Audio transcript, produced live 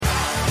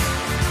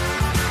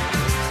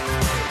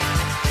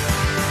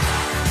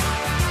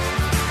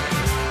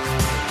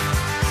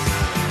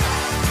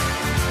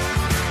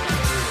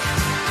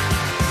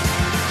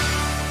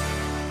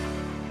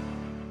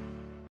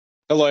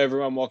Hello,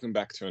 everyone. Welcome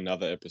back to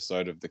another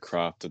episode of the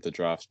Craft of the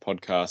Draft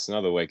podcast.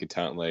 Another week of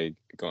Talent League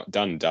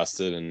done and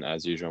dusted. And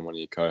as usual, I'm one of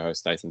your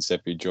co-hosts, Nathan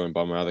Seppi, joined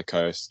by my other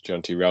co-host,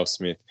 John T. Ralph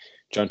Smith.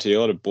 John T., a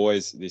lot of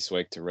boys this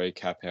week to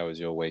recap. How was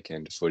your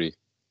weekend of footy?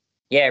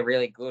 Yeah,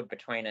 really good.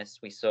 Between us,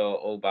 we saw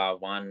all bar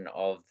one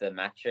of the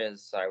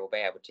matches, so we'll be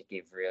able to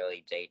give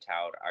really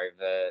detailed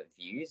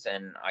overviews.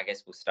 And I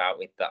guess we'll start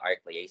with the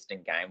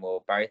Oakley-Eastern game. We were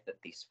both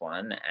at this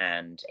one,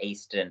 and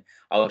Eastern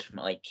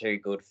ultimately too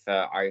good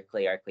for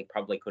Oakley. Oakley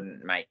probably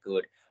couldn't make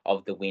good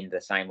of the win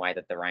the same way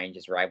that the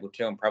Rangers were able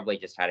to, and probably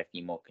just had a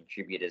few more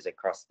contributors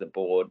across the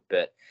board.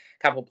 But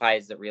a couple of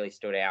players that really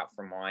stood out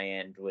from my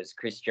end was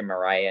Christian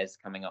Moraes,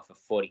 coming off a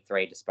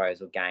 43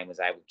 disposal game, was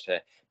able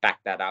to back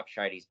that up,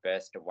 showed his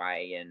burst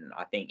away. And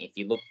I think if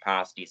you look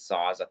past his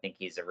size, I think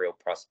he's a real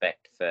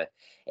prospect for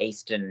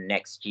Eastern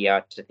next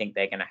year. To think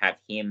they're going to have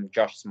him,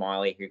 Josh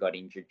Smiley, who got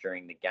injured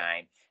during the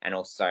game, and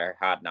also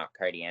hard nut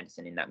Cody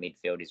Anderson in that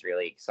midfield is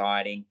really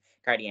exciting.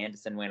 Cody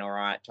Anderson went all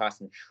right.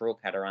 Tyson Schrook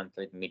had a run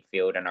through the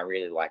midfield, and I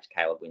really liked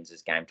Caleb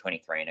Windsor's game,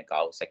 23 and a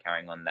goal, so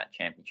carrying on that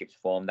championships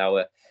form. There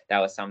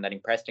were some that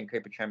impressed, and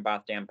Cooper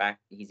Trembath down back.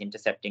 His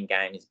intercepting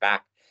game is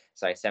back,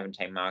 so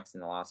 17 marks in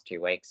the last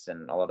 2 weeks,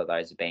 and a lot of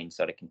those have been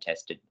sort of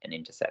contested and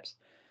intercepts.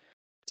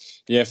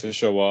 Yeah, for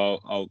sure.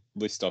 Well, I'll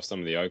list off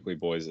some of the Oakley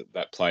boys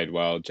that played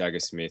well.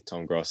 Jagger Smith,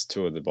 Tom Gross,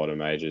 two of the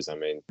bottom ages. I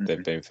mean,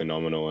 they've been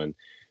phenomenal, and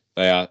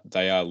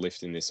they are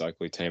lifting this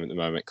Oakley team at the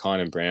moment.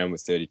 Kynan Brown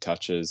with 30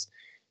 touches.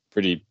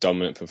 Pretty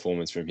dominant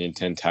performance from him,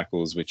 10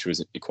 tackles, which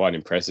was quite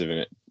impressive, and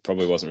it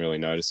probably wasn't really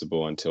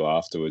noticeable until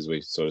afterwards. We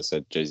sort of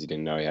said, geez, he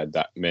didn't know he had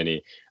that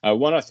many.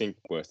 One I think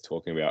worth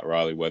talking about,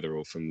 Riley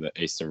Weatherall from the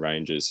Eastern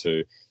Rangers,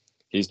 who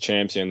his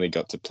champs only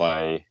got to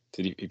play,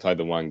 he played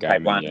the one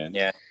game in the end.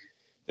 Yeah.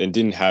 Then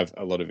didn't have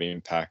a lot of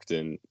impact,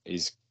 and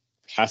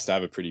has to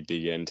have a pretty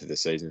big end to the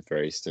season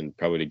for Eastern,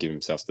 probably to give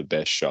himself the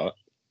best shot.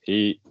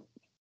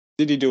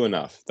 Did he do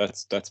enough?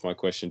 That's my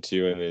question to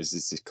you, and there's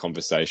this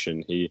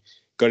conversation. He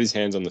got his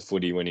hands on the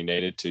footy when he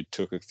needed to,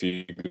 took a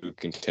few good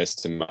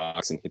contested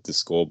marks and hit the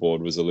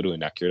scoreboard, was a little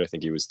inaccurate. I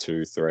think he was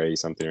 2-3,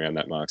 something around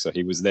that mark. So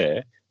he was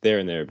there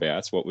and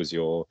thereabouts. What was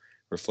your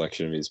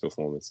reflection of his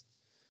performance?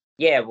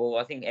 Yeah, well,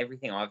 I think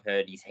everything I've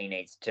heard is he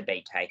needs to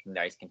be taking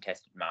those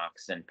contested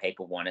marks, and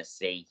people want to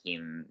see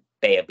him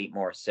be a bit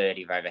more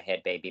assertive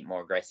overhead, be a bit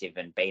more aggressive,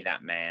 and be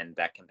that man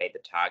that can be the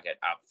target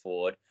up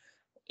forward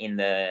in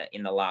the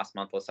last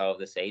month or so of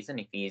the season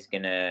if he's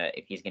gonna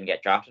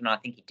get drafted. And I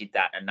think he did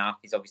that enough.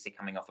 He's obviously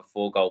coming off a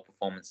 4-goal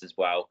performance as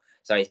well,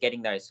 so he's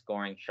getting those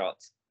scoring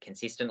shots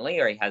consistently,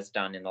 or he has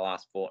done in the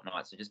last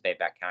fortnight. So just be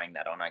about carrying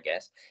that on, I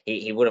guess.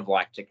 He would have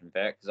liked to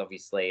convert, because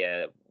obviously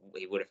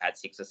he would have had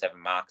 6 or 7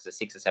 marks. A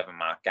 6 or 7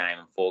 mark game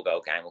and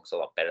 4-goal game looks a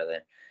lot better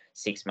than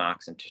 6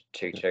 marks and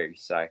 2-2.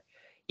 So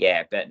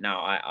yeah, but no,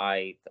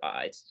 I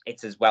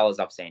it's as well as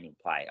I've seen him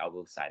play. I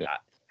will say that,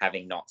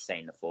 having not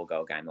seen the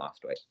 4-goal game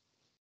last week.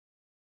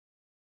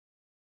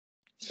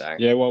 So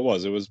yeah, well,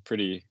 it was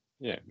pretty.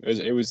 Yeah,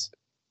 it was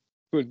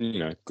good.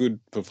 Good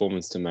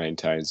performance to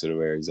maintain sort of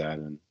where he's at,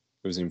 and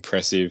it was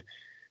impressive.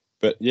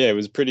 But yeah, it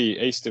was pretty.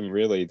 Eastern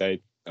really.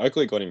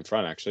 Oakley got in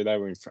front. Actually, they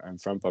were in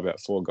front by about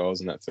 4 goals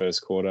in that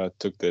first quarter.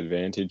 Took the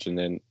advantage, and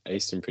then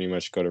Eastern pretty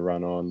much got a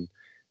run on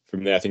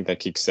from there. I think they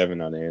kicked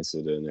 7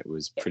 unanswered, and it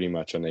was pretty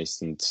much on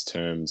Eastern's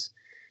terms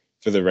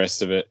for the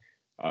rest of it.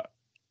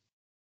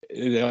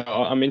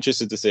 I'm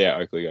interested to see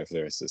how Oakley go for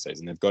the rest of the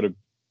season.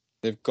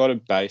 They've got a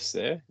base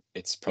there.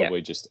 It's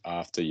probably just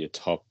after your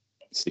top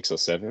 6 or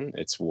 7.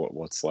 It's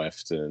what's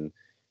left and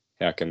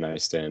how can they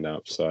stand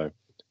up. So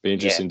be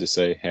interesting to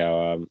see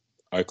how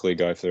Oakley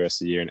go for the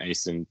rest of the year, and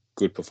Eastern,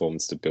 good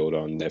performance to build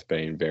on. They've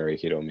been very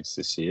hit or miss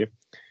this year.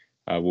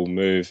 We'll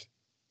move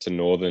to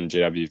Northern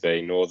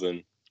GWV.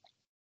 Northern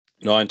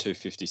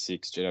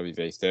 9-2-56,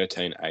 GWV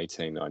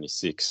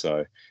 13-18-96.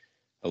 So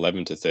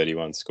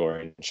 11-31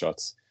 scoring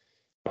shots.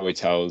 Probably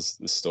tells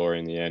the story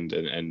in the end,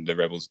 and the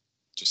Rebels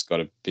just got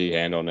a big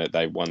hand on it.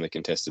 They won the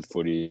contested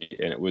footy,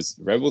 and it was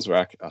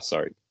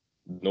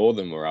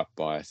Northern were up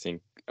by, I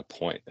think, a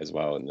point as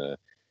well in the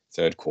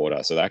third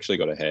quarter. So they actually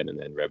got ahead, and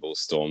then Rebels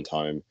stormed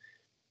home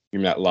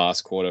in that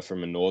last quarter.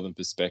 From a Northern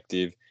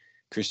perspective,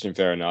 Christian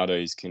Ferronato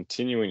is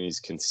continuing his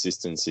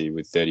consistency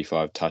with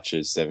 35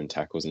 touches, 7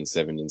 tackles, and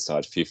 7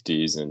 inside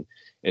 50s. And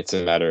it's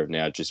a matter of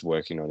now just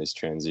working on his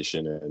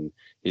transition and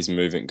his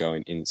movement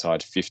going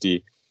inside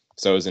 50.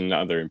 So it was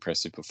another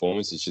impressive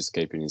performance. He's just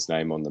keeping his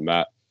name on the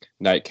map.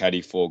 Nate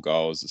Caddy, 4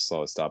 goals, a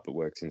slower start, but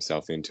worked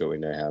himself into it. We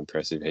know how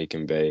impressive he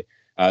can be.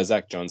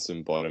 Zach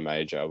Johnson, bottom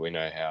major. We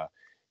know how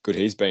good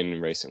he's been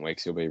in recent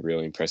weeks. He'll be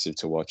really impressive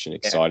to watch and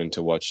exciting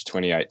to watch.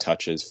 28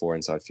 touches, 4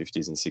 inside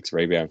 50s and 6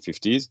 rebound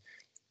 50s.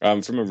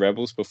 From a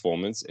Rebels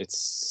performance,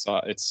 it's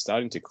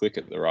starting to click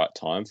at the right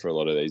time for a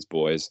lot of these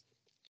boys.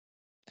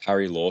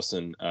 Harry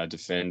Lawson,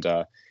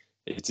 defender,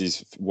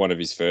 it's one of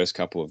his first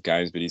couple of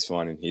games, but he's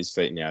finding his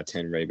feet now.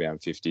 10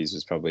 rebound 50s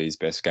was probably his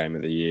best game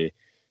of the year.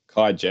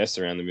 Kai Jess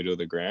around the middle of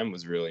the ground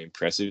was really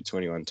impressive.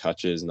 21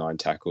 touches, 9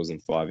 tackles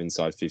and 5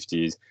 inside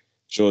 50s.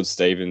 George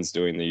Stevens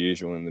doing the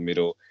usual in the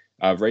middle.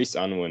 Reece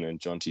Unwin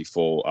and Jonty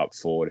Fall up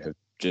forward have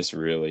just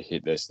really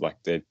hit this. Like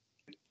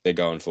they're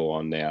going full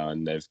on now,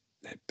 and they've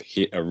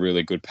hit a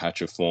really good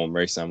patch of form.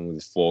 Recently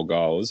with 4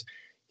 goals.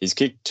 He's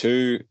kicked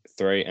 2,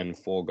 3, and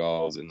 4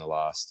 goals in the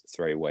last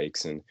 3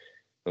 weeks, and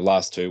the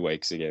last 2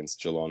 weeks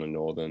against Geelong and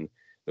Northern,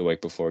 the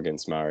week before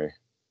against Murray.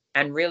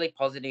 And really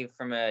positive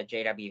from a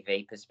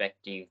GWV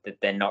perspective that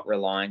they're not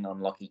relying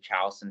on Lockie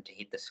Charlson to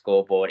hit the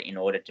scoreboard in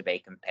order to be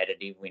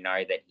competitive. We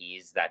know that he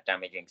is that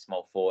damaging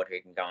small forward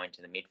who can go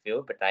into the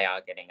midfield, but they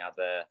are getting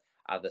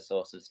other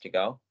sources to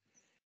go.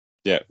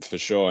 Yeah, for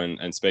sure.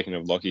 And speaking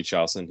of Lockie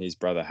Charlson, his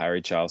brother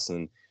Harry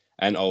Charlson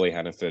and Ollie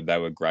Hannaford, they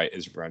were great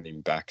as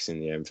running backs in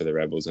the end for the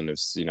Rebels, and have,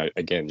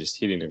 again, just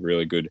hitting a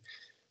really good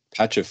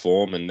patch of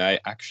form. And they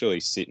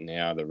actually sit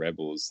now, the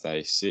Rebels,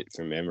 they sit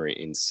from memory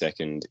in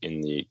 2nd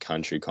in the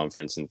country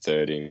conference and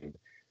 3rd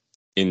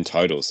in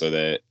total. So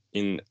they're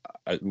in,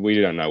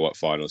 we don't know what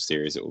final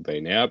series it will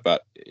be now,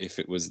 but if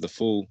it was the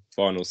full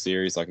final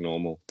series like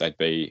normal, they'd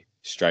be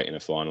straight in a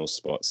final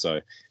spot.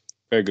 So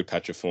very good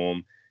patch of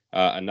form.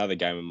 Another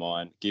game of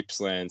mine,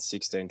 Gippsland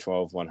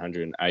 16-12,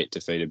 108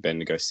 defeated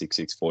Bendigo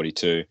 6-6,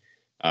 42.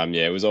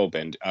 It was all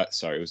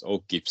it was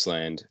all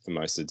Gippsland for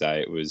most of the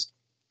day. It was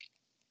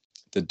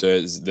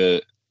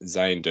the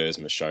Zane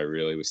Dersma show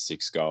really with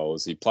 6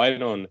 goals. He played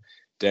it on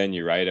Dan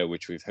Ureta,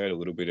 which we've heard a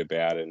little bit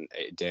about, and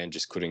Dan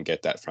just couldn't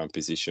get that front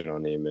position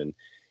on him, and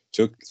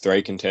took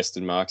 3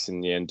 contested marks in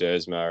the end,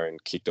 Dersma,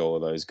 and kicked all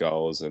of those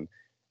goals, and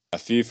a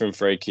few from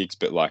free kicks,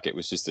 but it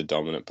was just a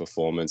dominant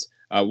performance.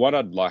 What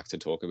I'd like to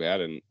talk about,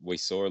 and we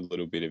saw a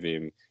little bit of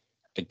him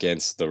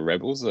against the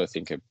Rebels, I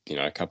think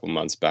a couple of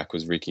months back,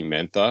 was Ricky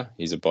Mentha.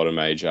 He's a bottom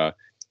major.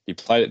 He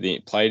played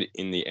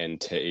in the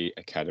NT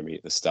Academy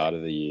at the start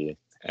of the year,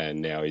 and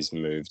now he's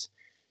moved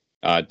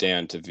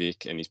down to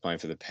Vic, and he's playing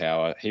for the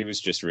Power. He was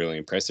just really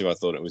impressive. I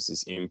thought it was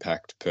his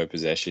impact per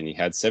possession. He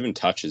had 7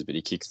 touches, but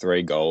he kicked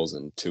 3 goals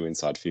and 2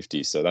 inside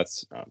 50. So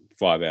that's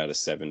 5 out of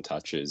 7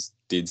 touches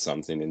did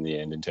something in the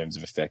end in terms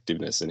of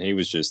effectiveness. And he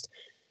was just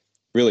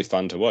really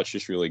fun to watch,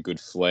 just really good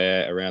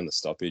flair around the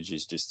stoppage.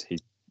 He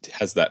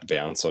has that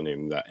bounce on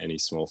him that any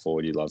small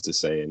forward you'd love to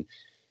see. And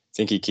I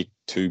think he kicked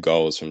 2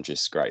 goals from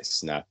just great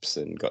snaps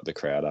and got the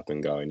crowd up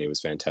and going. He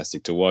was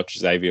fantastic to watch.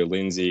 Xavier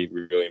Lindsay,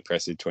 really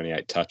impressive,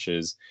 28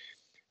 touches.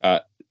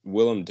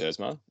 Willem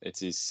Dersma, it's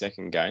his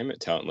 2nd game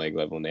at Talent League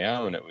level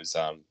now, and it was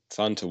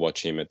fun to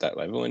watch him at that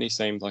level, and he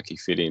seemed like he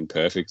fit in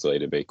perfectly,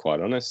 to be quite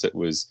honest. It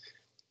was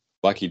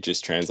like he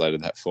just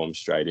translated that form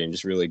straight in.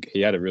 He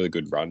had a really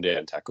good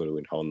rundown tackle to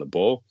win holding the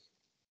ball,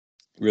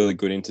 really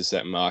good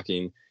intercept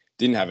marking.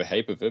 Didn't have a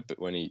heap of it, but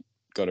when he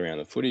got around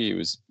the footy, he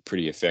was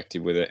pretty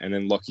effective with it. And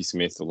then Lockie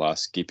Smith, the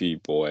last Skippy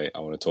boy I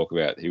want to talk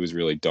about, he was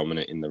really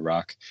dominant in the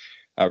ruck.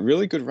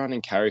 Really good run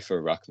and carry for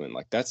a ruckman.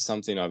 That's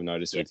something I've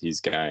noticed with his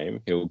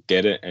game. He'll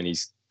get it and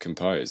he's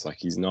composed.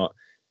 He's not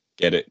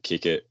get it,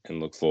 kick it, and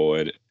look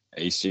forward.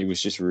 He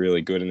was just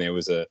really good. And there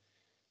was a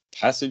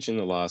passage in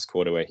the last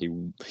quarter where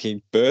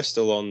he burst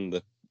along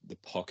the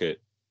pocket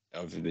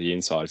of the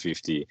inside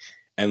 50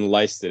 and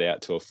laced it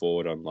out to a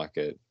forward on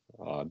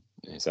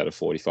is that a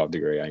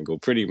 45-degree angle?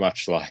 Pretty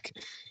much like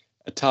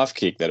a tough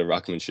kick that a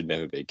ruckman should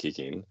never be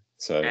kicking.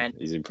 So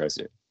he's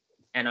impressive.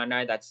 And I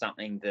know that's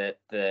something that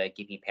the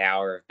Gippy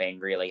Power have been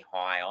really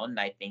high on.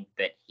 They think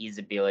that his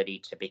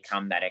ability to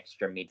become that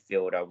extra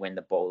midfielder when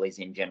the ball is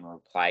in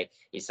general play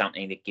is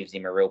something that gives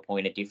him a real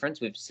point of difference.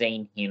 We've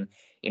seen him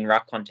in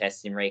ruck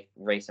contests in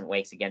recent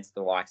weeks against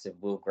the likes of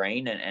Will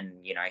Green, and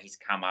he's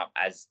come up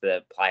as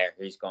the player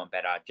who's gone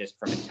better just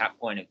from a tap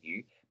point of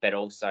view, but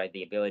also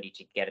the ability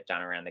to get it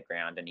done around the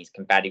ground and his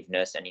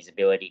combativeness and his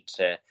ability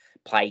to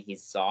play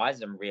his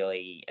size and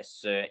really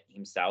assert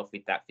himself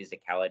with that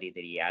physicality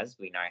that he has.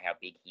 We know how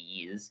big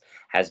he is,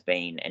 has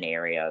been an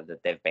area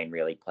that they've been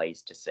really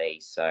pleased to see.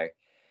 So,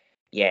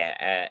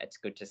 it's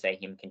good to see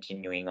him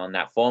continuing on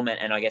that form.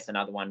 And I guess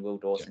another one, Will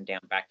Dawson down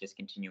back, just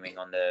continuing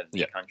on the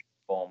Vic Country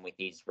form with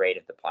his read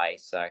of the play.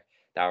 So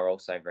they were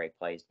also very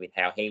pleased with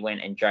how he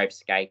went. And Job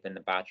Scape, and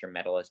the Bartram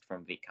medalist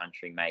from Vic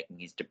Country, making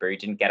his debut.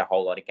 Didn't get a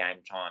whole lot of game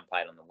time,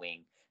 played on the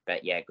wing.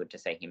 But, good to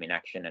see him in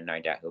action, and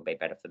no doubt he'll be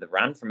better for the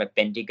run. From a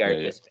Bendigo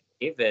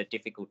perspective, a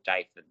difficult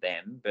day for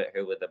them, but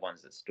who were the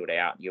ones that stood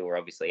out? You were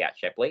obviously at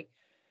Shepley.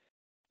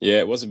 Yeah,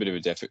 it was a bit of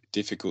a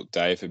difficult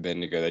day for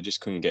Bendigo. They just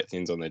couldn't get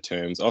things on their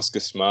terms. Oscar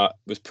Smart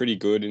was pretty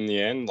good in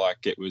the end.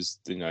 It was,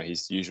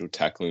 his usual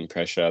tackling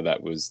pressure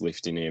that was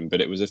lifting him.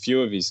 But it was a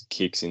few of his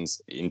kicks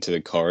into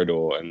the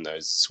corridor and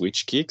those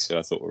switch kicks that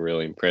I thought were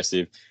really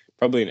impressive.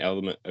 Probably an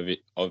element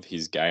of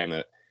his game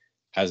that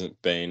hasn't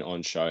been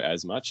on show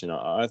as much. And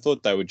I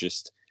thought they were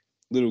just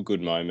little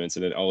good moments.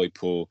 And then Ollie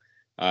Poole,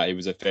 he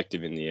was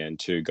effective in the end,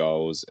 2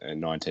 goals and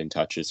 19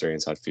 touches, 3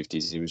 inside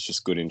 50s. He was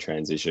just good in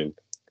transition.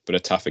 But a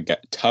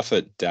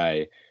tougher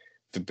day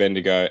for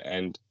Bendigo,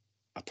 and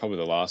probably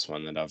the last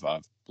one that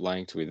I've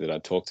blanked with that I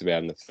talked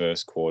about in the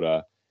first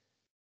quarter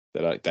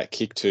that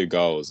kicked 2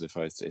 goals.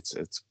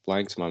 It's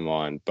blanked my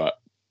mind, but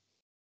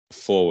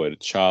forward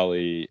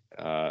Charlie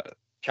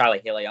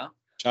Hillier.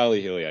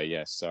 Charlie Hillier,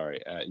 yes,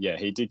 sorry.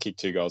 He did kick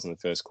 2 goals in the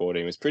first quarter.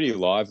 He was pretty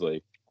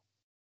lively.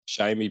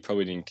 Shame he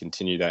probably didn't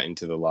continue that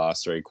into the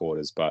last 3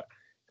 quarters, but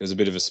was a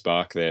bit of a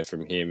spark there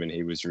from him, and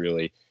he was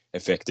really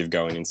effective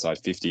going inside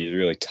 50. He was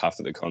really tough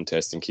at the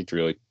contest and kicked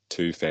really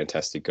 2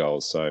 fantastic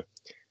goals. So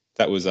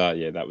that was the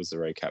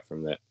recap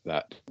from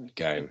that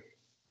game.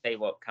 See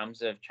what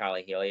comes of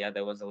Charlie Hillier.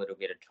 There was a little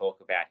bit of talk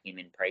about him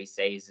in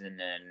pre-season,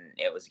 and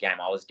it was a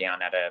game I was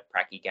down at, a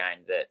pracky game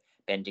that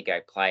Bendigo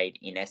played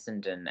in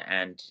Essendon,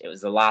 and it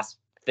was the last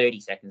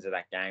 30 seconds of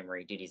that game where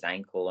he did his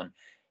ankle, and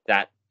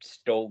that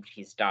stalled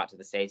his start to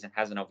the season.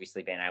 Hasn't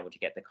obviously been able to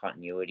get the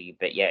continuity,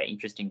 but yeah,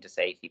 interesting to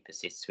see if he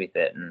persists with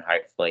it, and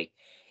hopefully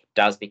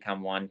does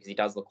become one, because he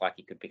does look like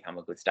he could become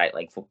a good state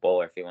league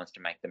footballer if he wants to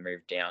make the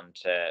move down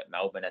to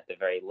Melbourne at the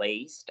very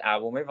least.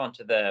 We'll move on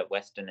to the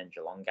Western and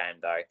Geelong game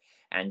though,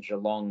 and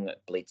Geelong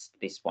blitzed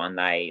this one.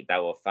 They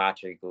were far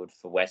too good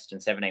for Western.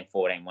 17-14,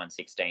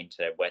 116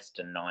 to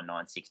Western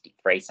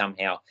 9-9-63.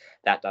 Somehow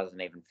that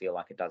doesn't even feel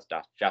like it does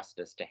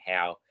justice to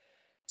how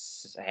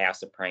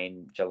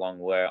supreme Geelong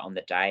were on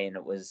the day, and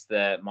it was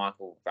the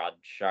Michael Rudd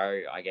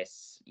show, I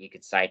guess you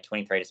could say.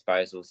 23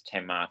 disposals,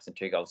 10 marks, and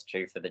 2 goals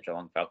 2 for the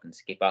Geelong Falcons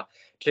skipper.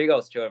 2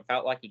 goals 2. It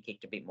felt like he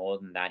kicked a bit more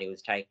than that. He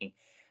was taking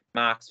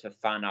marks for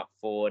fun up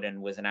forward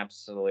and was an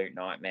absolute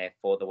nightmare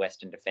for the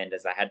Western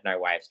defenders. They had no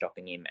way of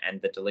stopping him,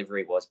 and the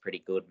delivery was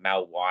pretty good.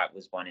 Mel White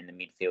was one in the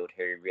midfield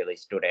who really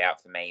stood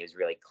out for me. He was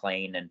really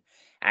clean and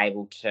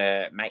able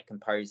to make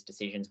composed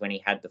decisions when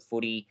he had the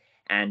footy.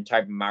 And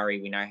Tobin Murray,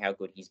 we know how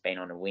good he's been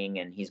on a wing,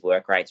 and his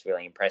work rate's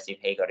really impressive.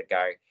 He got to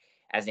go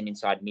as an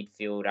inside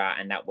midfielder,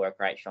 and that work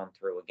rate shone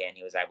through again.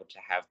 He was able to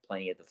have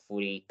plenty of the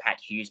footy.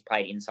 Pat Hughes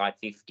played inside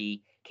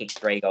 50, kicked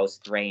 3 goals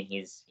 3,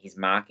 and his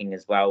marking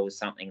as well was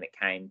something that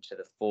came to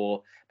the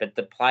fore. But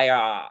the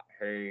player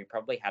who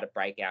probably had a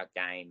breakout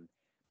game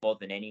more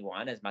than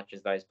anyone, as much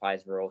as those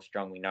players were all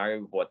strong, we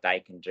know what they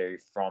can do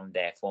from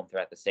their form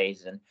throughout the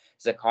season.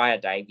 Zakiah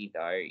Davey,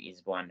 though,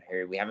 is one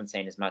who we haven't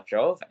seen as much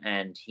of,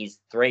 and his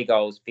 3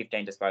 goals,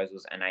 15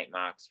 disposals, and 8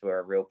 marks were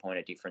a real point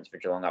of difference for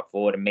Geelong up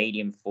forward. A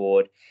medium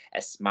forward,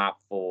 a smart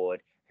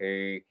forward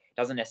who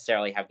doesn't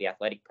necessarily have the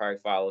athletic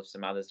profile of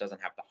some others,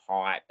 doesn't have the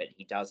height, but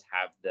he does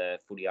have the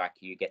footy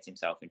IQ, gets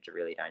himself into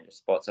really dangerous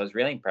spots. So I was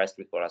really impressed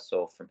with what I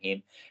saw from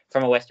him.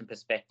 From a Western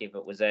perspective,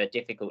 it was a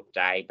difficult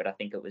day, but I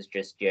think it was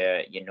just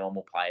your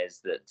normal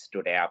players that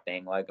stood out,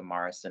 being Logan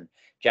Morris and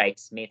Jake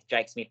Smith.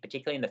 Jake Smith,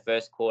 particularly in the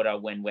first quarter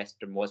when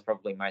Western was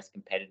probably most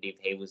competitive,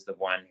 he was the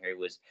one who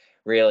was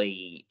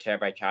really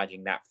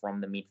turbocharging that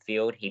from the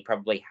midfield. He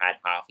probably had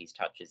half his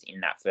touches in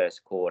that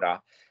first quarter.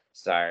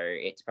 So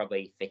it's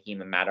probably for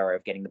him a matter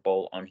of getting the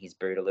ball on his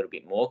boot a little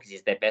bit more, because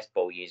he's their best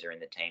ball user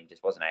in the team,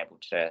 just wasn't able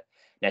to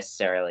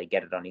necessarily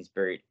get it on his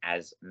boot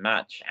as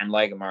much. And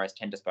Logan Morris,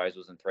 10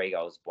 disposals and 3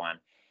 goals, 1.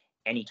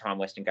 Anytime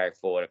Western go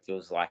forward, it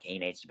feels like he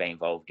needs to be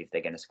involved if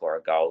they're going to score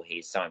a goal.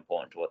 He's so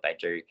important to what they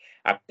do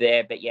up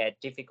there. But yeah,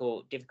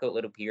 difficult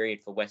little period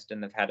for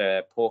Western. They've had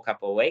a poor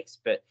couple of weeks,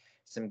 but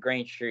some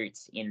green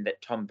shoots in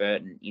that Tom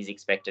Burton is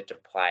expected to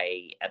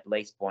play at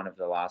least one of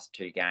the last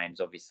 2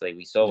 games. Obviously,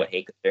 we saw what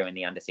he could do in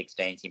the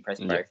under-16s. He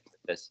impressed both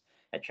of us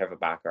at Trevor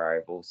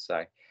Barker Oval.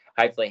 So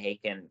hopefully he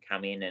can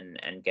come in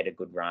and get a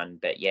good run.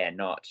 But yeah,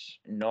 not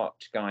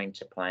going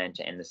to plan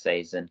to end the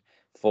season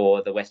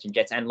for the Western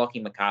Jets. And Lockie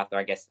MacArthur,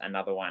 I guess,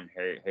 another one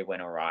who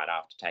went all right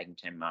after taking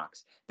 10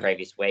 marks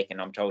previous week.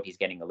 And I'm told he's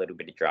getting a little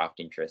bit of draft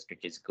interest,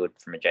 which is good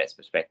from a Jets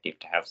perspective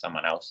to have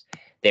someone else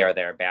there or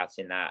thereabouts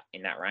in that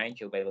range.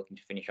 He'll be looking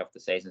to finish off the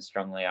season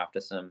strongly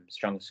after some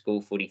strong school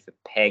footy for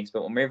Pegs.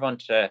 But we'll move on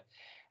to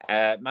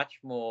a much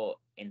more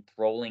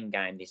enthralling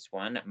game, this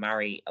one.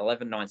 Murray,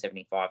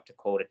 11-9-75 to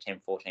Calder,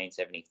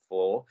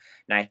 10-14-74.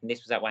 Nathan,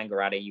 this was at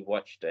Wangaratta. You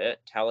watched it.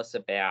 Tell us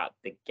about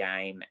the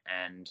game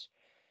and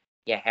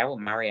how were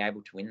Murray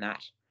able to win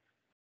that?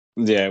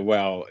 Yeah,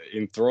 well,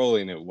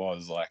 enthralling it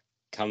was. Like,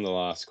 come the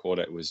last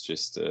quarter, it was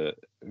just a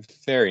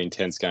very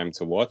intense game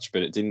to watch,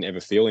 but it didn't ever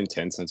feel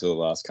intense until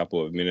the last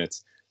couple of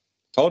minutes.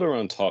 Calder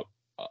on top,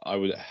 I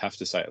would have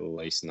to say at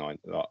least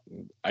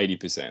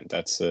 80%.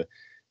 That's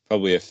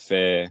probably a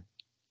fair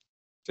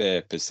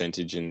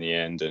percentage in the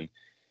end, and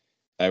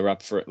they were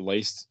up for at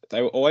least.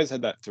 They always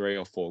had that 3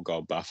 or 4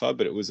 goal buffer,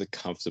 but it was a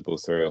comfortable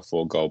 3 or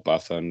 4 goal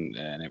buffer, and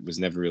it was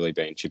never really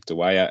being chipped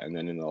away at. And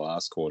then in the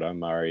last quarter,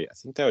 Murray, I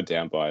think they were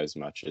down by as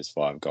much as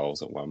 5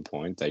 goals at one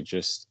point. They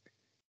just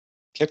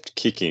kept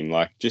kicking,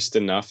 like just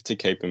enough to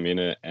keep them in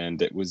it,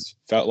 and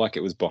felt like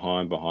it was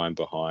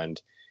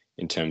behind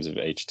in terms of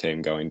each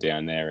team going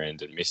down their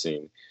end and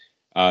missing.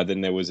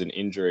 Then there was an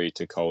injury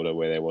to Calder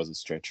where there was a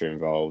stretcher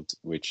involved,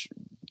 which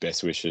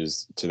best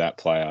wishes to that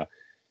player,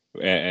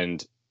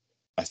 and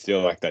I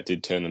feel like that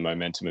did turn the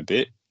momentum a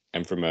bit.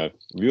 And from a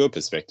viewer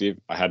perspective,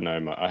 I had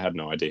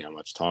no idea how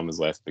much time was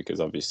left, because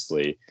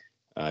obviously,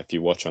 if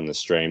you watch on the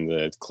stream,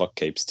 the clock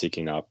keeps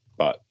ticking up,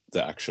 but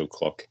the actual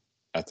clock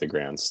at the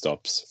ground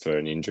stops for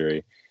an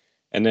injury.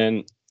 And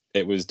then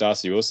it was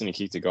Darcy Wilson who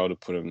kicked a goal to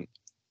put him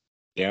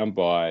down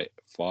by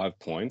 5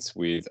 points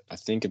with, I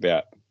think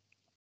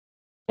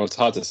it's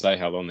hard to say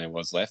how long there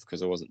was left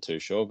because I wasn't too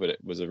sure, but it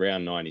was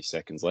around 90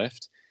 seconds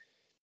left.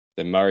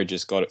 Then Murray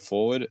just got it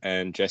forward,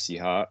 and Jesse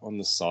Hart on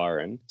the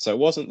siren. So it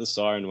wasn't the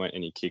siren went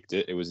and he kicked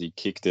it. It was he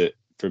kicked it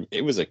from.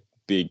 It was a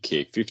big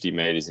kick, 50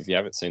 metres. If you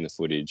haven't seen the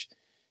footage,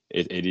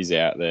 it is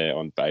out there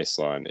on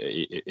baseline.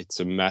 It's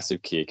a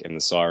massive kick, and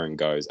the siren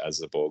goes as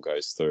the ball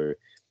goes through.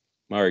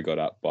 Murray got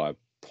up by a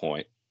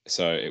point.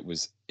 So it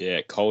was,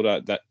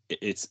 colder.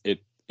 It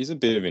is a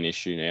bit of an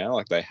issue now.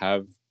 Like, they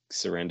have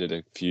surrendered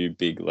a few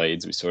big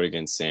leads. We saw it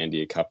against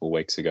Sandy a couple of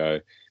weeks ago,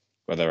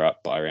 where they're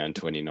up by around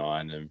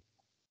 29 and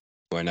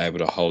weren't able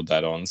to hold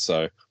that on.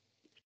 So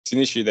it's an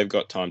issue they've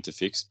got time to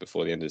fix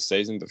before the end of the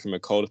season. But from a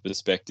Calder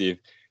perspective,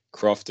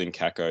 Croft and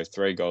Kako,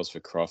 3 goals for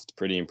Croft,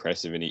 pretty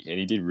impressive. And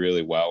he did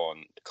really well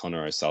on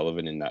Connor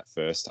O'Sullivan in that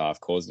first half,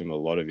 caused him a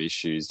lot of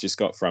issues, just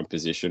got front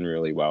position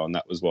really well. And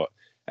that was what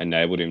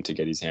enabled him to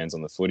get his hands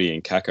on the footy.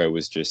 And Kako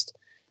was just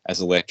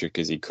as electric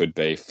as he could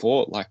be.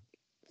 4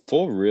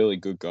 really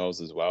good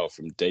goals as well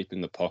from deep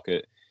in the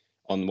pocket.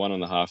 On one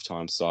on the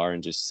halftime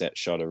siren, just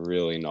shot a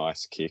really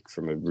nice kick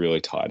from a really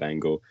tight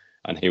angle.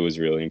 And he was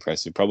really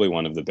impressive. Probably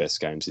one of the best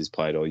games he's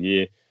played all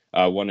year.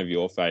 One of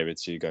your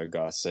favourites, Hugo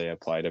Garcia,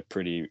 played a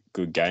pretty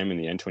good game in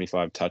the end,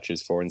 25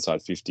 touches, 4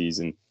 inside 50s,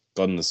 and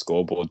got on the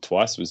scoreboard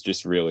twice, was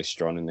just really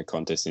strong in the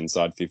contest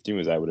inside 50,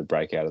 was able to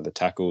break out of the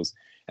tackles.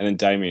 And then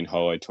Damien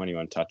Hollow,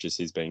 21 touches,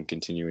 he's been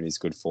continuing his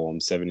good form,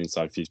 7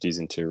 inside 50s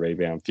and 2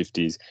 rebound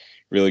 50s.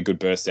 Really good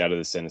burst out of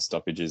the centre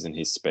stoppages, and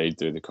his speed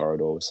through the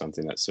corridor was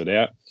something that stood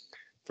out.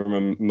 From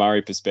a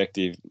Murray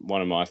perspective,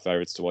 one of my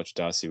favourites to watch,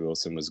 Darcy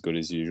Wilson, was good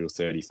as usual,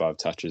 35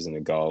 touches and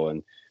a goal,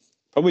 and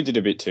probably did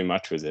a bit too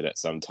much with it at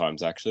some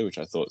times, actually, which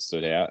I thought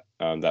stood out.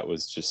 That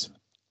was just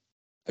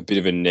a bit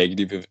of a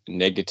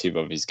negative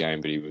of his game,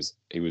 but he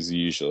was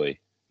usually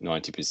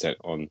 90%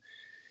 on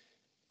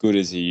good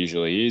as he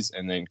usually is.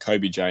 And then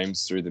Kobe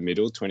James through the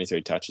middle,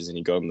 23 touches, and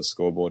he got on the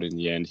scoreboard in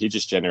the end. He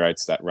just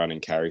generates that run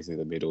and carry through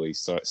the middle.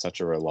 He's such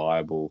a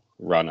reliable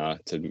runner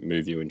to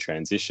move you in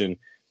transition.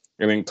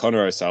 I mean,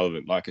 Connor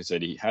O'Sullivan, like I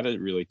said, he had a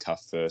really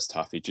tough first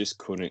half. He just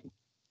couldn't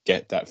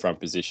get that front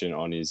position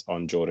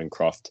on Jordan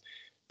Croft.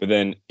 But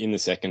then in the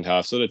second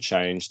half, sort of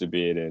changed a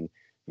bit and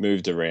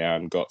moved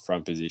around, got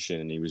front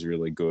position, and he was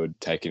really good,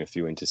 taking a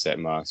few intercept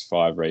marks,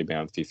 5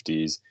 rebound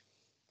 50s.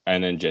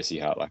 And then Jesse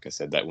Hart, like I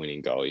said, that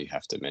winning goal, you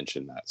have to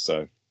mention that.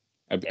 So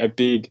a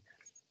big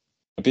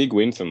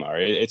win for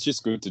Murray. It's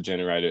just good to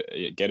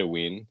get a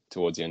win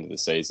towards the end of the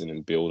season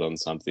and build on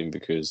something,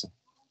 because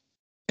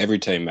every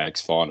team makes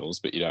finals,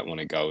 but you don't want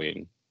to go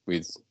in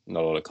with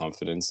not a lot of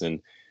confidence.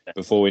 And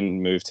before we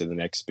move to the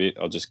next bit,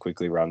 I'll just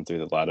quickly run through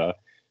the ladder.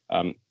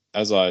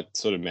 As I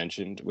sort of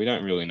mentioned, we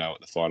don't really know what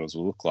the finals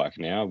will look like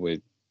now.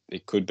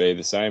 It could be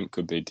the same, it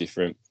could be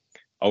different.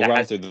 There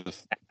has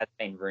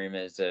been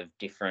rumours of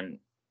different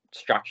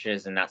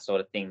structures and that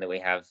sort of thing that we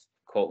have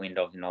caught wind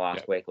of in the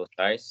last week or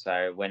so.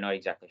 So we're not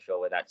exactly sure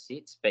where that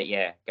sits, but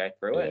go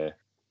through it.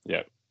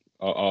 Yeah.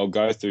 I'll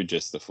go through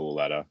just the full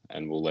ladder,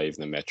 and we'll leave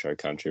the Metro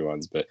Country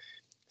ones. But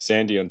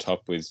Sandy on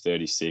top with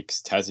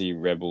 36, Tassie,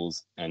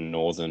 Rebels and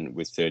Northern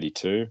with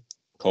 32,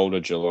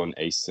 Calder, Geelong,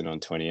 Eastern on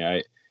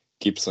 28,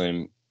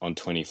 Gippsland on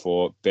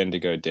 24,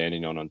 Bendigo,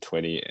 Dandenong on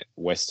 20,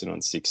 Western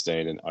on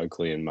 16, and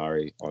Oakley and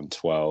Murray on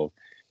 12.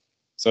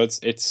 So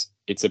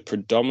it's a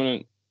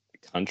predominant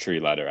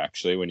country ladder,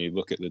 actually. When you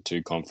look at the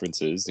two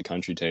conferences, the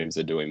country teams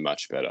are doing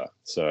much better.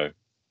 So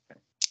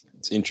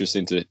it's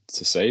interesting to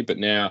see. But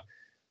now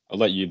I'll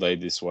let you lead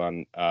this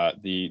one.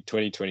 The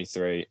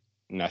 2023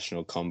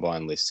 National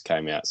Combine list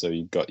came out. So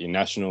you've got your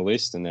national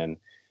list and then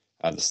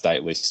the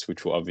state list,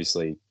 which will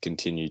obviously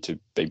continue to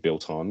be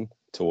built on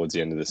towards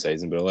the end of the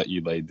season. But I'll let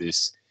you lead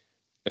this.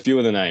 A few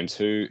of the names,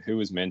 who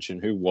was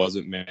mentioned, who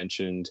wasn't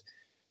mentioned,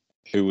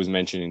 who was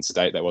mentioned in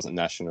state that wasn't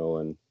national,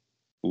 and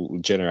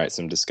we'll generate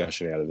some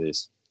discussion out of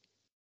this.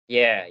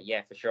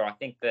 Yeah, for sure. I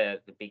think the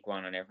big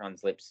one on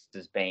everyone's lips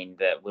has been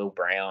that Will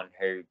Brown,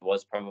 who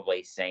was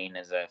probably seen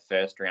as a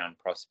first-round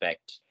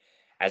prospect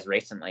as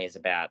recently as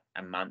about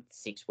a month,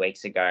 6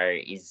 weeks ago,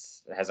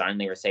 has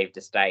only received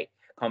a state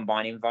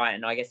combine invite.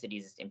 And I guess it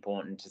is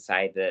important to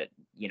say that,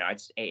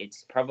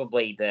 it's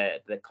probably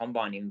the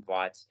combine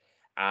invites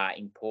are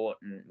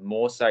important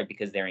more so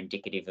because they're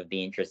indicative of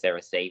the interest they're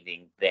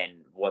receiving than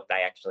what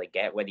they actually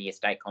get. Whether you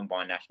state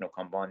combine, national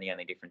combine, the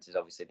only difference is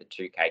obviously the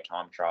 2K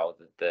time trial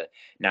that the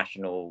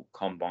national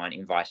combine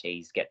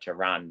invitees get to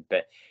run.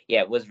 But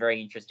it was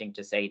very interesting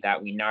to see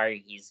that. We know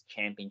his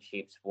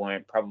championships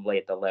weren't probably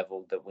at the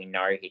level that we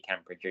know he can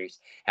produce.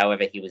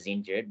 However, he was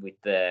injured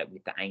with the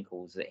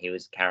ankles that he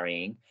was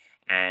carrying.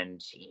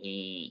 And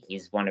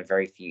he's one of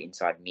very few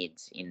inside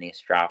mids in this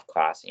draft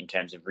class in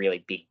terms of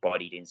really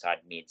big-bodied inside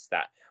mids,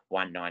 that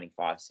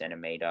 195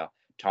 centimetre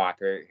type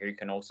who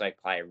can also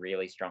play a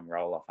really strong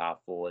role off half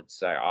forward.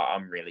 So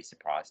I'm really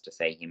surprised to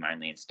see him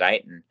only in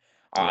state. And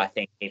I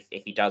think if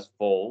he does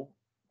fall,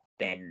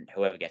 then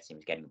whoever gets him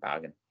is getting a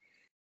bargain.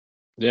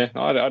 Yeah,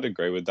 I'd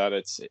agree with that.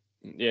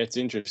 It's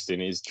interesting.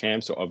 His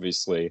champs were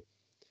obviously,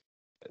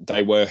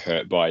 they were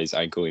hurt by his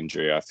ankle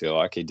injury. I feel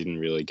like he didn't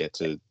really get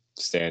to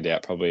stand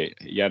out. Probably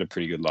he had a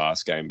pretty good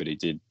last game, but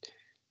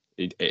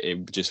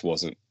it just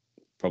wasn't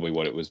probably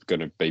what it was going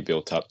to be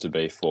built up to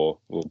be for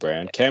Will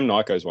Brown. Cam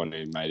Nyko's one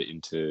who made it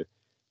into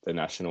the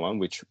national one,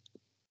 which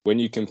when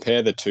you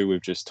compare the two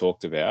we've just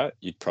talked about,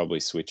 you'd probably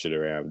switch it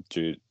around.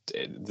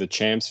 The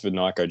champs for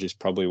Nico just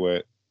probably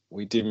weren't.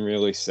 We didn't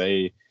really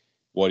see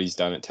what he's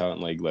done at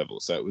talent league level,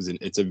 so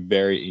it's a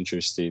very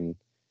interesting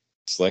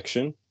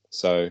selection.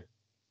 So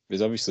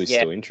there's obviously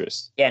still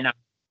interest. Yeah, no.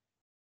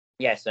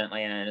 Yeah,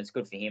 certainly, and it's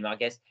good for him. I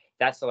guess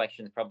that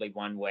selection is probably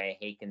one where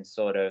he can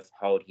sort of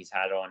hold his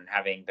hat on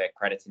having the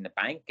credits in the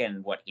bank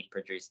and what he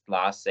produced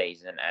last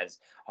season as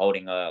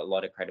holding a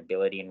lot of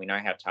credibility. And we know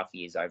how tough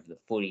he is over the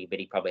footy, but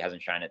he probably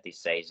hasn't shown it this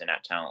season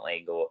at Talent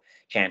League or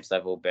Champs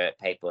level. But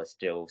people are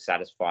still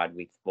satisfied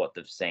with what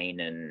they've seen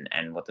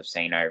and what they've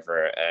seen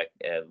over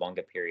a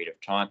longer period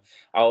of time.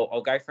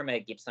 I'll go from a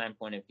Gippsland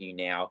point of view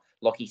now.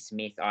 Lockie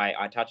Smith,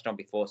 I touched on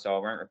before, so I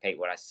won't repeat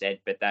what I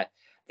said, but that.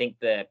 I think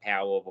the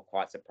Powerwolves were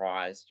quite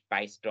surprised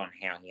based on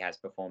how he has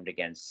performed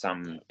against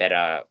some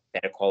better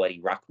quality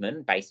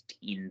ruckmen, based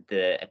in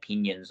the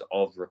opinions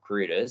of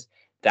recruiters,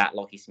 that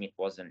Lockie Smith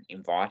wasn't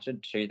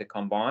invited to the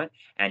combine,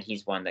 and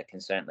he's one that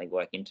can certainly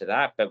work into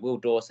that. But Will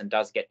Dawson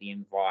does get the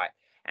invite,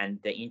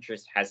 and the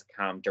interest has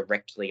come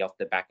directly off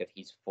the back of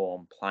his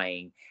form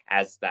playing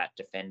as that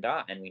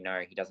defender, and we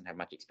know he doesn't have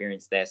much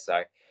experience there,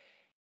 so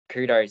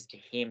kudos to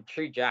him.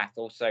 True Jack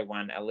also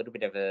won a little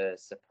bit of a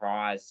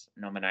surprise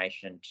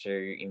nomination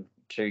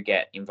to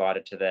get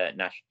invited to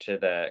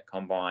the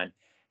combine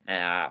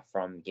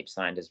from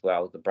Gippsland as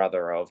well. The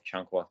brother of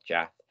Chunkworth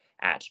Jack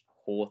at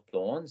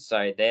Hawthorn.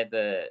 So they're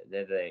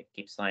the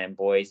Gippsland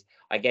boys.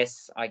 I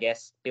guess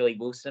Billy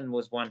Wilson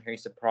was one who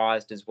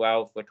surprised as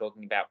well. If we're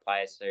talking about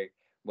players who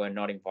were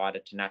not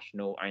invited to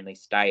national, only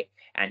state,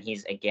 and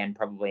he's again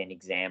probably an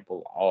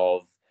example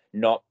of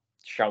not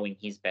showing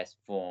his best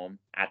form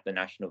at the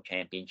national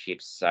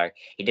championships. So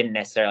he didn't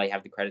necessarily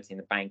have the credits in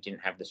the bank,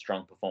 didn't have the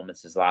strong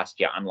performances last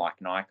year, unlike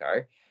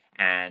Nico,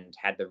 and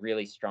had the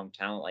really strong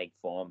talent league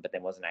form, but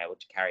then wasn't able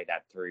to carry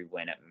that through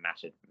when it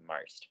mattered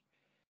most.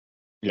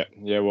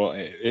 Yeah. Well,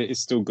 it's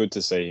still good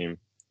to see him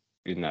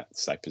in that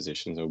state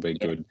positions. It'll be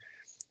good.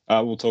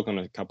 We'll talk on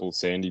a couple of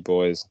Sandy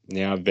boys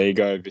now.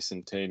 Vigo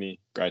Vicentini,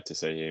 great to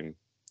see him.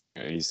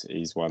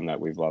 He's one that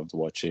we've loved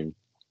watching.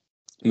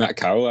 Matt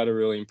Carroll had a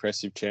really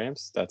impressive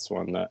champs. That's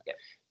one that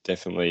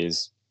definitely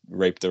has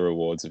reaped the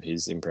rewards of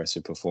his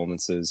impressive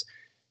performances.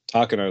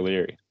 Tarkin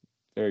O'Leary,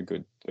 very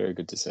good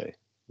to see.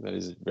 That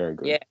is very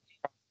good. Yeah,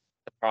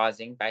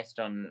 surprising based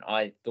on,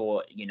 I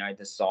thought,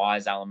 the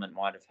size element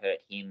might have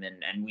hurt him,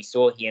 and we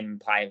saw him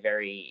play a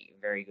very,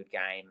 very good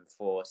game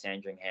for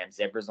Sandringham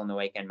Zebras on the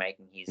weekend,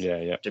 making his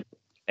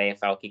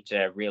AFL, kicked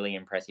a really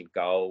impressive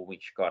goal,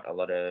 which got a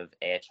lot of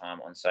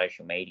airtime on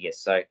social media.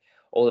 So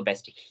all the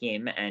best to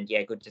him, and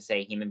good to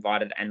see him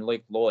invited. And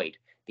Luke Lloyd,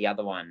 the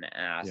other one,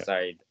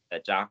 so a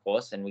dark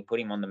horse, and we put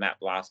him on the map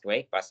last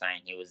week by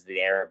saying he was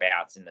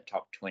thereabouts in the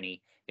top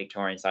 20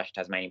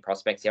 Victorian/Tasmanian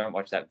prospects. If you haven't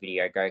watched that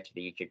video, go to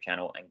the YouTube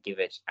channel and give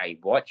it a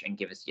watch and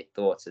give us your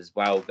thoughts as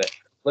well. But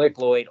Luke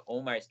Lloyd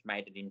almost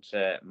made it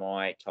into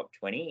my top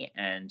 20,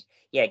 and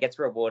gets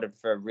rewarded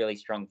for really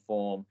strong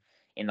form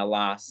in the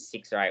last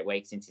 6 or 8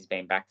 weeks since he's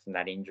been back from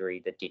that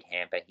injury that did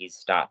hamper his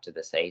start to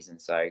the season.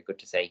 So good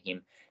to see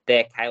him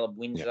there. Caleb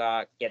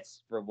Windsor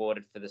gets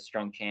rewarded for the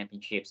strong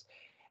championships,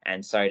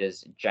 and so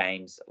does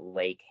James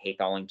Leake. Heath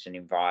Ollington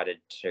invited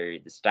to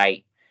the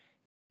state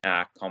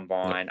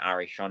combine.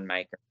 Ari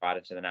Schonmaker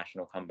invited to the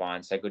national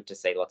combine. So good to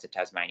see lots of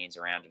Tasmanians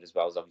around it, as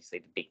well as obviously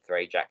the big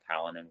three, Jack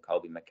Cullen and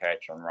Colby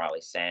McKercher and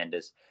Riley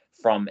Sanders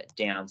from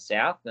down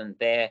south. And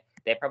they're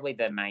probably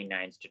the main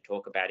names to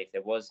talk about. If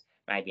there was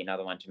maybe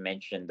another one to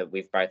mention that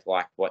we've both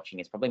liked watching,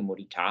 is probably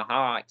Moody Taha.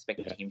 I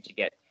expected him to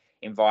get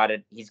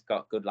invited. He's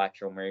got good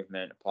lateral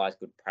movement, applies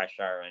good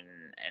pressure,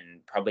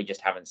 and probably just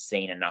haven't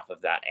seen enough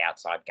of that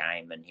outside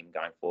game and him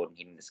going forward and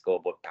hitting the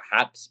scoreboard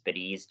perhaps, but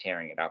he is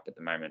tearing it up at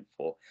the moment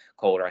for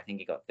Calder. I think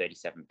he got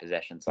 37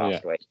 possessions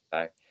last week.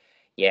 So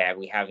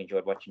we have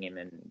enjoyed watching him,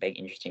 and be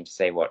interesting to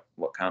see what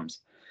comes.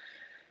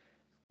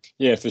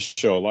 Yeah, for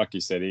sure. Like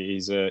you said,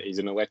 he's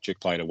an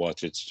electric player to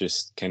watch. It's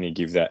just, can he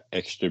give that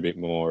extra bit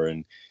more?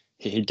 And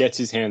he gets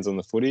his hands on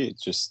the footy.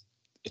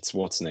 It's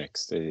what's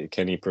next.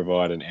 Can he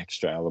provide an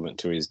extra element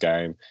to his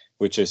game,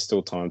 which is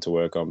still time to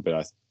work on?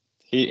 But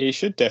he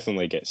should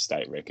definitely get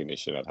state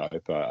recognition, I'd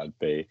hope. I'd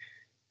be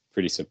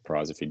pretty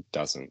surprised if he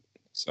doesn't.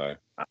 So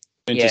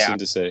interesting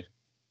to see.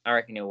 I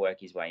reckon he'll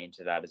work his way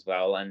into that as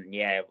well. And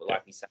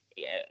like we say,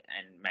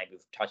 and maybe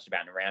we've touched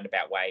about in a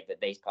roundabout way, that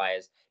these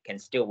players can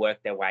still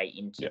work their way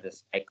into the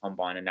state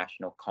combine and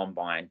national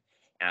combine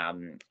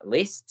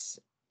lists.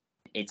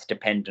 It's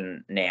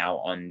dependent now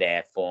on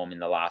their form in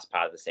the last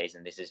part of the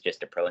season. This is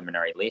just a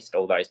preliminary list.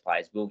 All those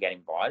players will get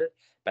invited,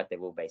 but there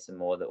will be some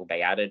more that will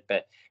be added.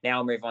 But now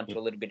I'll move on to a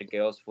little bit of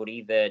girls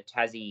footy. The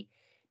Tassie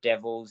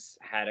Devils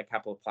had a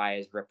couple of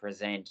players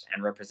represent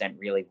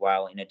really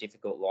well in a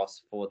difficult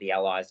loss for the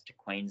Allies to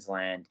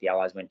Queensland. The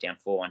Allies went down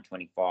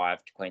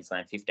 4-1-25 to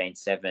Queensland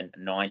 15-7,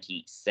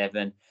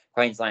 97.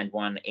 Queensland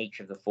won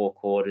each of the 4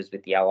 quarters,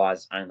 with the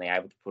Allies only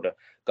able to put a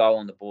goal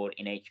on the board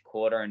in each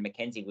quarter. And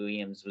Mackenzie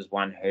Williams was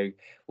one who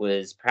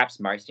was perhaps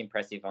most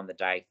impressive on the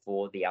day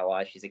for the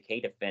Allies. She's a key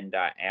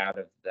defender out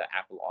of the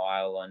Apple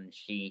Isle, and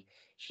she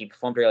she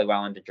performed really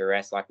well under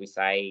duress. Like we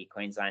say,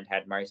 Queensland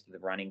had most of the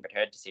running, but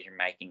her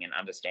decision-making and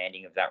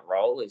understanding of that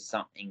role is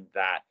something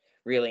that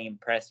really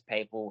impressed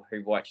people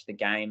who watched the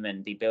game,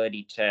 and the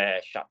ability to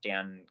shut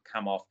down,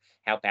 come off,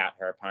 help out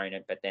her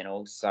opponent, but then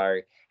also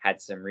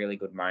had some really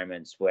good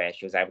moments where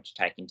she was able to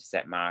take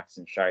intercept marks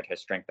and showed her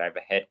strength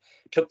overhead.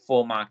 Took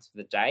 4 marks for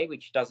the day,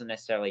 which doesn't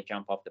necessarily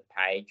jump off the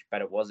page,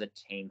 but it was a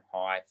team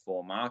high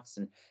 4 marks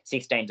and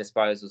 16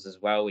 disposals as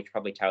well, which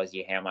probably tells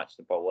you how much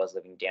the ball was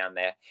living down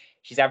there.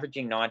 She's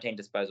averaging 19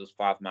 disposals,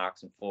 5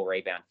 marks and 4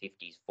 rebound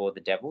 50s for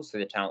the Devils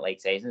through the Talent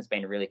League season. It's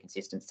been a really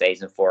consistent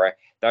season for her.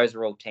 Those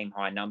are all team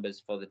high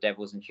numbers for the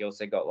Devils, and she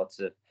also got lots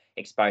of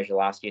exposure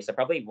last year. So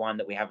probably one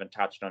that we haven't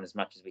touched on as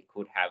much as we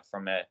could have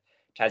from a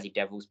Tassie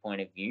Devils point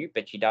of view,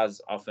 but she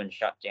does often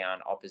shut down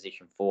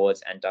opposition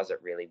forwards and does it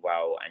really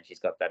well. And she's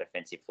got that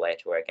offensive flair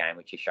to her game,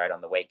 which she showed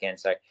on the weekend.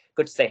 So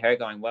good to see her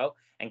going well.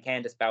 And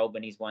Candice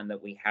Balbin is one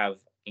that we have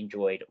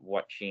enjoyed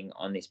watching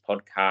on this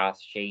podcast.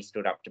 She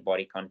stood up to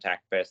body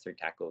contact, burst through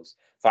tackles,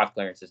 5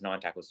 clearances, 9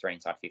 tackles, 3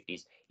 inside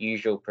 50s.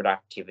 Usual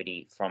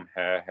productivity from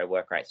her. Her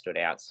work rate stood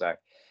out. So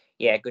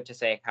yeah, good to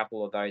see a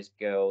couple of those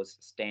girls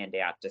stand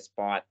out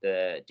despite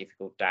the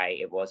difficult day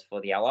it was for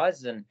the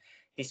Allies. And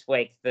this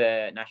week,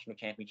 the National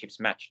Championships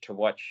match to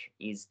watch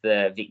is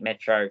the Vic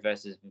Metro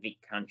versus Vic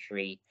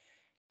Country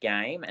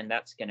game, and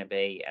that's going to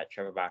be at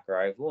Trevor Barker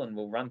Oval. And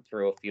we'll run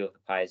through a few of the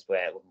players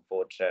we're looking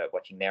forward to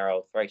watching there.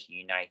 I'll throw to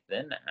you,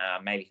 Nathan.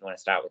 Maybe if you want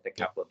to start with a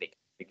couple of Vic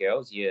Country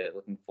girls you're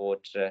looking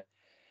forward to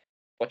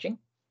watching.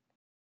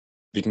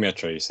 Vic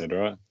Metro, you said,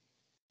 right?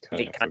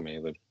 Vic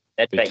Country.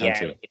 Vic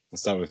Country. Yeah. I'll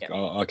start with. Yeah.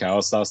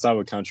 I'll start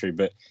with Country,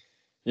 but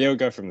yeah, we'll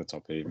go from the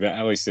top here. But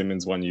Ali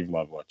Simmons, one you've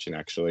loved watching,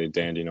 actually.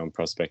 Dandenong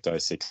prospect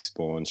 06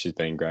 born. She's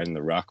been great in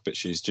the ruck, but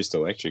she's just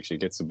electric. She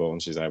gets the ball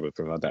and she's able to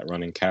provide that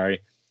run and carry.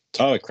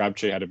 Tyler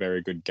Crabtree had a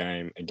very good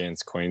game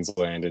against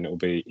Queensland, and it will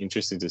be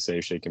interesting to see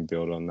if she can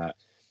build on that.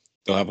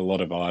 They'll have a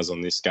lot of eyes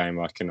on this game,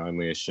 I can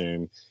only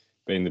assume,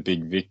 being the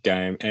big Vic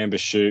game. Amber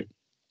Shute,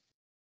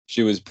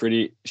 she was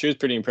pretty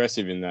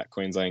impressive in that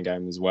Queensland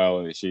game as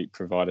well. She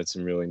provided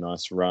some really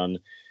nice run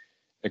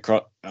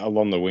across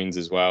along the wings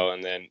as well.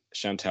 And then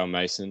Chantal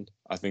Mason,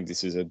 I think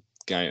this is a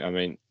game. I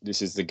mean,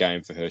 this is the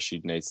game for her.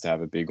 She needs to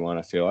have a big one.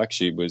 I feel like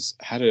she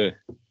had her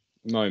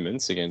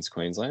moments against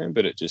Queensland,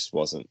 but it just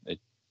wasn't. It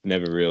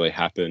never really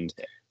happened.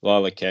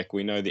 Lila Keck,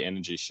 we know the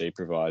energy she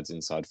provides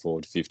inside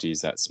forward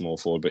 50s, that small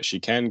forward, but she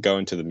can go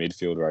into the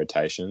midfield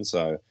rotation.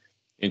 So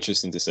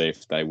interesting to see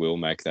if they will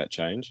make that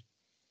change.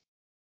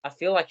 I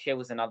feel like she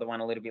was another one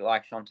a little bit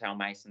like Chantal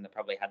Mason that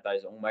probably had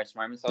those almost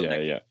moments.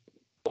 Yeah.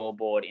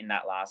 Scoreboard in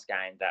that last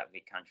game that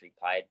Vic Country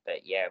played,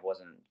 but yeah,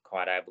 wasn't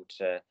quite able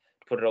to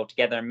put it all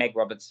together. And Meg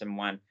Robertson,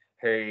 one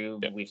who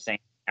we've seen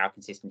how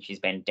consistent she's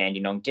been.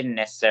 Dandenong didn't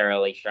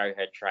necessarily show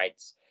her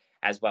traits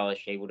as well as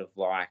she would have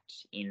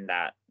liked in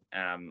that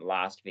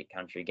last Vic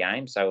Country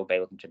game. So we'll be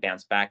looking to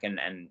bounce back. And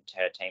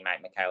her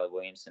teammate Michaela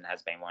Williamson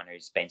has been one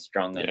who's been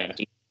strong and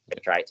did the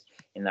traits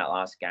in that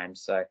last game.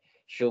 So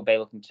she'll be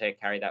looking to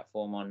carry that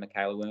form on,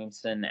 Michaela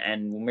Williamson.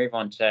 And we'll move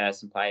on to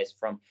some players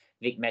from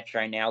Vic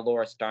Metro now.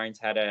 Laura Stones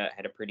had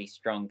a pretty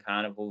strong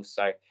carnival,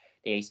 so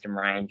the Eastern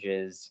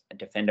Rangers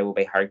defender will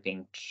be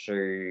hoping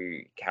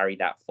to carry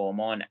that form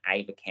on.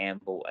 Ava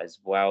Campbell as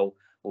well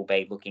will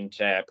be looking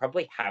to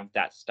probably have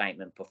that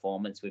statement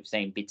performance. We've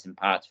seen bits and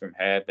parts from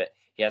her, but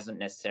she hasn't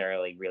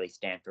necessarily really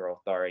stamped her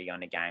authority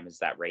on a game as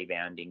that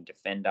rebounding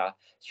defender.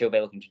 She'll be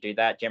looking to do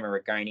that. Gemma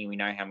Rigoni, we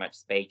know how much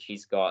speed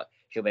she's got.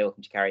 She'll be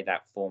looking to carry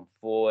that form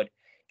forward.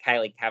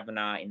 Kaylee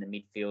Kavanagh in the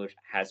midfield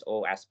has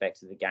all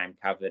aspects of the game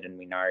covered, and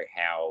we know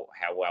how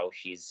well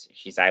she's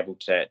able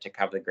to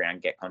cover the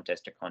ground, get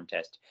contest to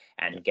contest,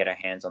 and get her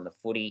hands on the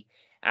footy.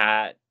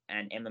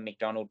 And Emma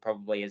McDonald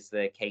probably is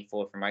the key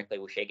forward from Oakley.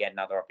 Will she get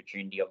another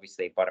opportunity?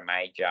 Obviously, bottom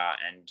major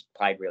and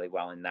played really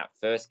well in that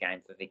first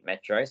game for Vic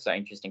Metro. So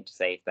interesting to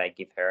see if they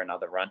give her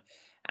another run.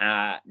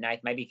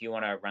 Nath, maybe if you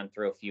want to run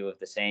through a few of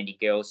the Sandy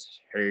girls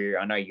who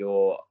I know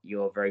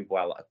you're very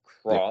well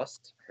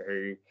across,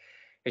 who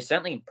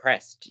certainly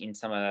impressed in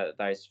some of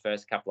those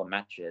first couple of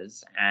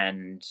matches.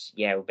 And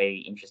yeah, it'll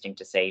be interesting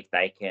to see if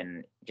they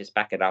can just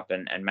back it up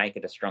and make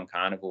it a strong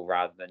carnival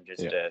rather than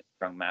just a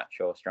strong match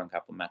or a strong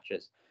couple of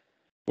matches.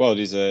 Well, it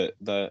is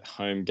the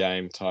home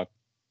game type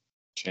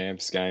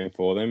champs game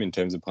for them in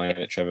terms of playing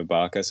at Trevor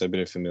Barker, so a bit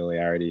of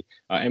familiarity.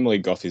 Emily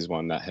Goff is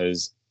one that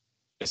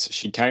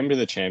she came to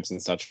the champs in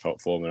such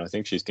top form, and I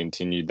think she's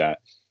continued that.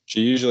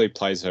 She usually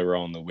plays her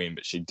role in the wing,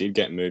 but she did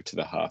get moved to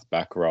the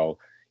half-back role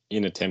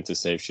in attempt to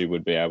see if she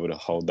would be able to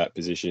hold that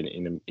position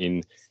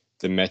in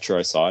the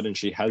Metro side, and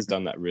she has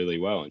done that really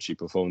well, and she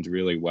performed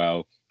really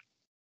well,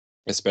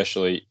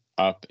 especially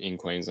up in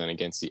Queensland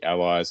against the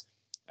Allies.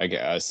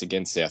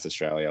 Against South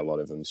Australia, a lot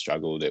of them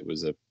struggled. It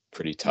was a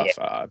pretty tough.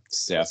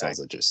 South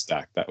Aussies are just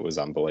stacked. That was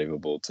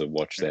unbelievable to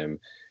watch them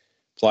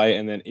play.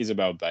 And then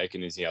Isabel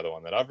Bacon is the other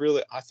one that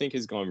I think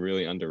has gone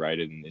really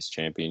underrated in this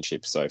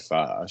championship so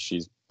far.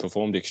 She's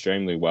performed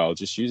extremely well,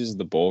 just uses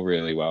the ball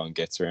really well and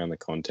gets around the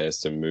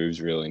contest and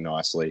moves really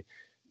nicely.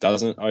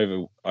 Doesn't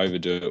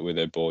overdo it with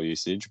her ball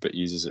usage, but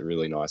uses it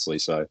really nicely.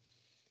 So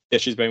Yeah,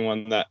 she's been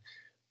one that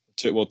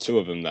two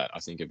of them that I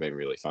think have been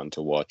really fun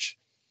to watch.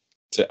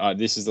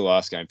 This is the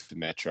last game for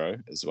Metro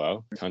as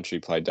well. Country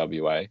played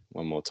WA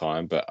one more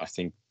time, but I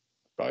think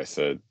both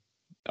are.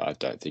 I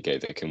don't think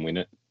either can win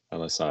it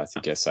unless I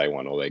think SA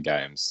won all their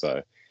games.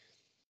 So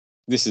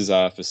this is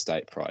for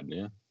state pride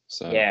now.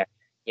 So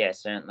yeah,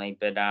 certainly.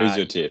 But who's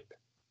your tip?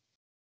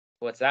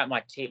 What's that?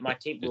 My tip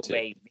will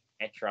be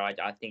Metro.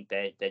 I think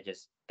they're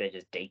just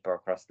deeper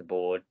across the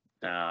board.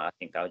 I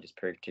think they'll just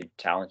prove too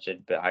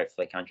talented, but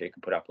hopefully Country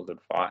can put up a good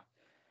fight.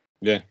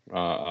 Yeah,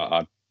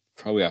 I'd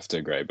probably have to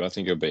agree, but I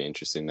think it'll be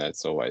interesting. That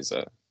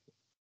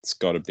it's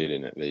got a bit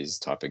in it, these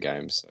type of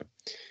games. So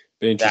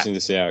be interesting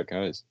to see how it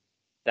goes.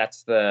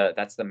 That's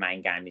the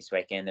main game this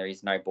weekend. There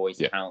is no boys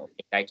currently.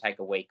 They take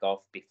a week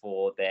off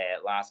before their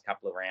last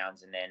couple of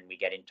rounds, and then we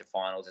get into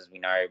finals. As we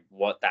know,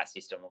 what that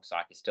system looks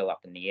like is still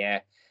up in the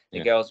air. The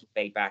girls will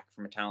be back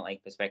from a talent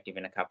league perspective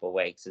in a couple of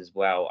weeks as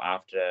well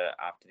after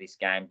this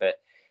game. But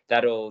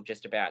that'll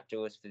just about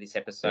do us for this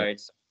episode.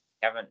 So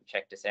if you haven't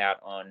checked us out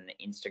on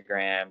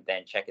Instagram,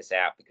 then check us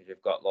out because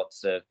we've got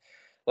lots of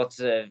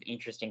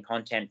interesting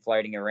content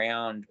floating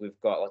around. We've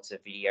got lots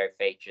of video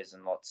features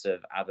and lots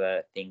of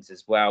other things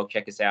as well.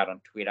 Check us out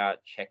on Twitter.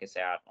 Check us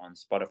out on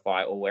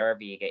Spotify or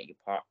wherever you get your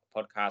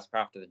podcast.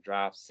 After the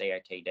Draft,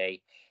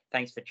 COTD.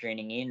 Thanks for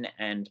tuning in.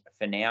 And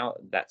for now,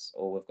 that's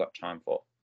all we've got time for.